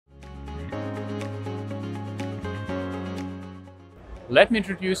Let me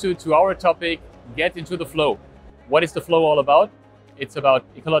introduce you to our topic, Get into the Flow. What is the flow all about? It's about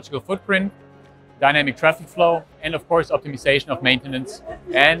ecological footprint, dynamic traffic flow, and of course, optimization of maintenance,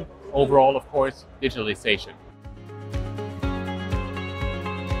 and overall, of course, digitalization.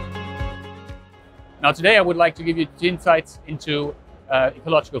 Now, today I would like to give you insights into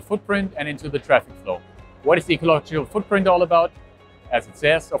ecological footprint and into the traffic flow. What is the ecological footprint all about? As it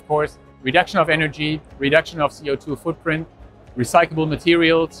says, of course, reduction of energy, reduction of CO2 footprint, recyclable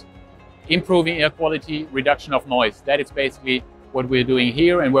materials, improving air quality, reduction of noise. That is basically what we're doing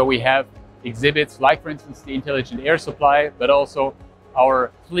here, and where we have exhibits like, for instance, the intelligent air supply, but also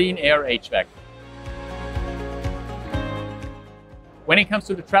our clean air HVAC. When it comes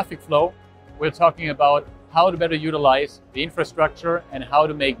to the traffic flow, we're talking about how to better utilize the infrastructure and how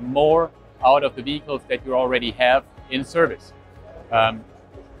to make more out of the vehicles that you already have in service.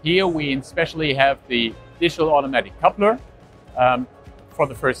 Here we especially have the digital automatic coupler for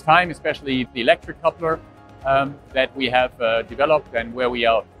the first time, especially the electric coupler that we have developed and where we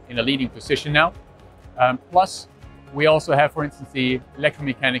are in a leading position now. Plus, we also have, for instance, the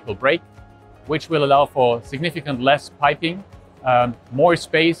electromechanical brake, which will allow for significant less piping, more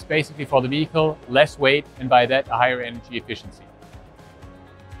space basically for the vehicle, less weight, and by that a higher energy efficiency.